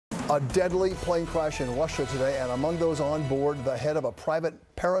A deadly plane crash in Russia today, and among those on board, the head of a private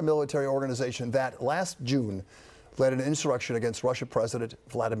paramilitary organization that last June led an insurrection against Russian President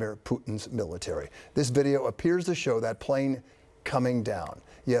Vladimir Putin's military. This video appears to show that plane coming down.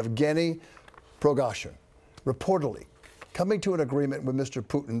 Yevgeny Prigozhin reportedly coming to an agreement with Mr.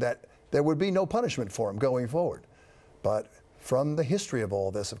 Putin that there would be no punishment for him going forward. But from the history of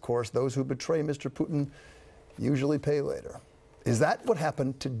all this, of course, those who betray Mr. Putin usually pay later. Is that what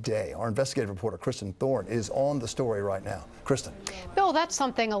happened today? Our investigative reporter, Kristin Thorne, is on the story right now. Kristin. Bill, that's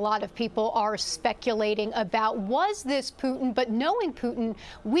something a lot of people are speculating about. Was this Putin? But knowing Putin,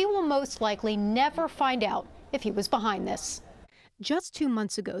 we will most likely never find out if he was behind this. Just 2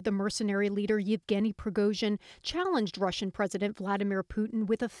 months ago, the mercenary leader Yevgeny Prigozhin challenged Russian President Vladimir Putin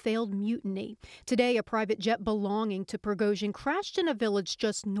with a failed mutiny. Today, a private jet belonging to Prigozhin crashed in a village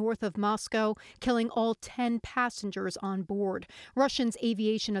just north of Moscow, killing all 10 passengers on board. Russia's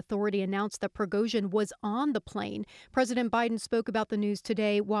aviation authority announced that Prigozhin was on the plane. President Biden spoke about the news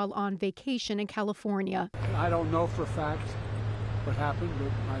today while on vacation in California. I don't know for a fact what happened,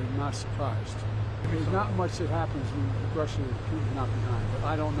 but I'm not surprised. There's not much that happens when Russia is not behind, but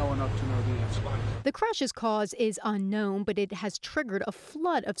I don't know enough to know the answer. The crash's cause is unknown, but it has triggered a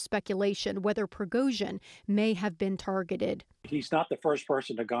flood of speculation whether Prigozhin may have been targeted. He's not the first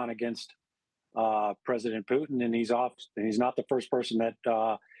person to gone against President Putin, and he's not the first person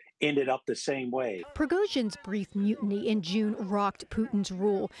that ended up the same way. Prigozhin's brief mutiny in June rocked Putin's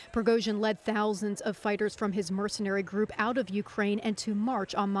rule. Prigozhin led thousands of fighters from his mercenary group out of Ukraine and to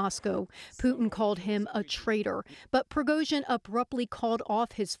march on Moscow. Putin called him a traitor, but Prigozhin abruptly called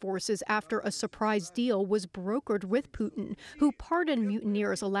off his forces after a surprise deal was brokered with Putin, who pardoned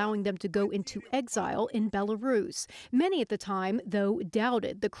mutineers, allowing them to go into exile in Belarus. Many at the time, though,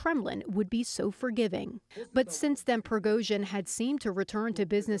 doubted the Kremlin would be so forgiving. But since then, Prigozhin had seemed to return to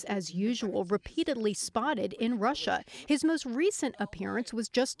business as usual, repeatedly spotted in Russia. His most recent appearance was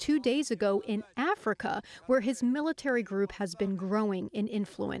just 2 days ago in Africa, where his military group has been growing in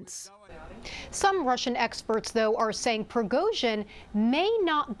influence. Some Russian experts, though, are saying Prigozhin may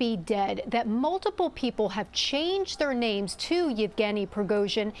not be dead, that multiple people have changed their names to Yevgeny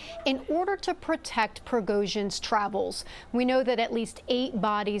Prigozhin in order to protect Prigozhin's travels. We know that at least 8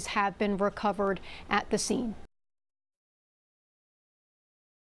 bodies have been recovered at the scene.